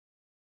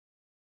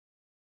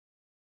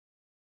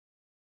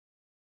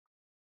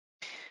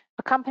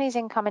A company's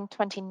income in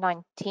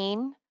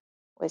 2019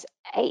 was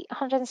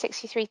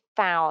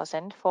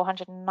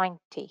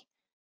 863,490.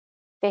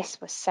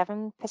 This was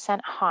 7%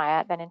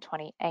 higher than in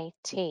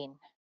 2018.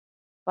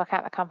 Work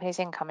out the company's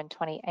income in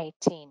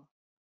 2018.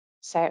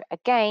 So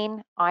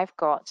again, I've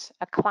got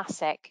a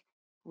classic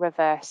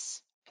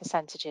reverse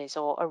percentages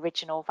or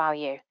original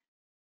value,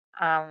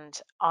 and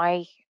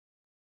I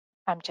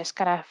am just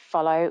going to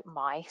follow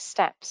my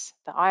steps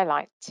that I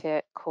like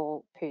to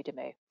call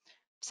PUDMU.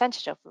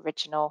 Percentage of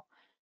original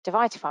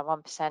divided by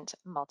 1%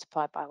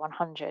 multiplied by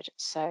 100.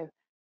 So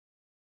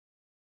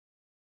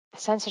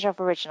percentage of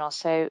original,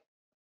 so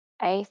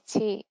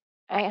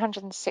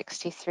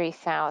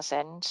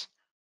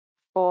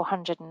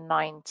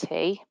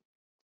 863,490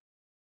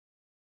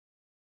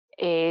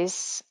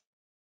 is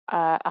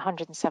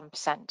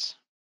 107%.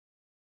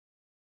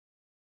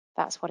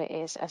 That's what it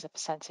is as a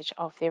percentage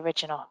of the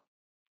original.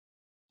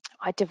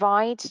 I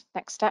divide,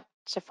 next step,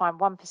 to find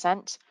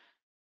 1%.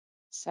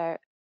 So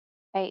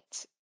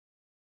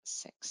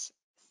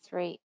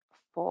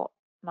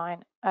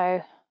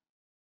 863,490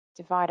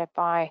 divided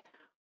by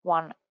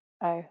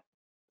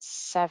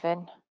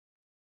 107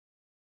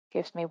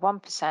 gives me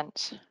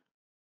 1%.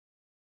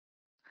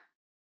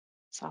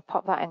 So I'll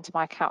pop that into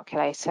my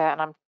calculator,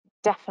 and I'm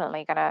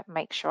definitely going to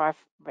make sure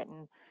I've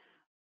written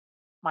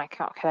my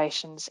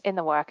calculations in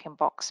the working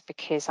box,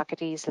 because I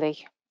could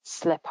easily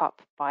slip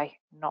up by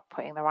not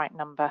putting the right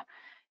number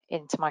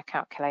into my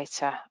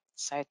calculator.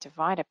 So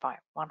divided by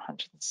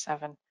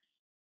 107,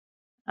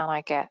 and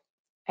I get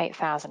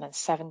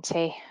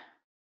 8,070.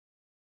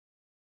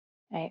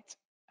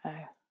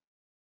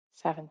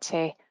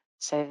 8,070.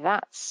 So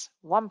that's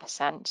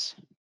 1%.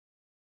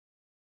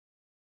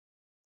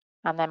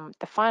 And then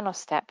the final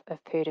step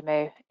of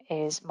PUDMU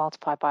is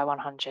multiplied by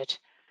 100.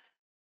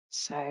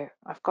 So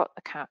I've got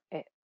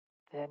the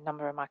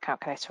number in my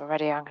calculator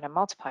already. I'm going to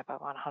multiply by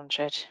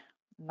 100,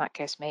 and that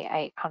gives me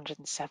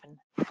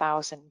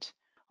 807,000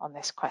 on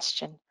this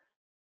question.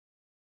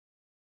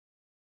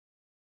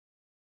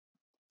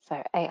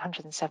 So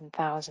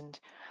 807,000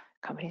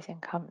 company's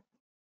income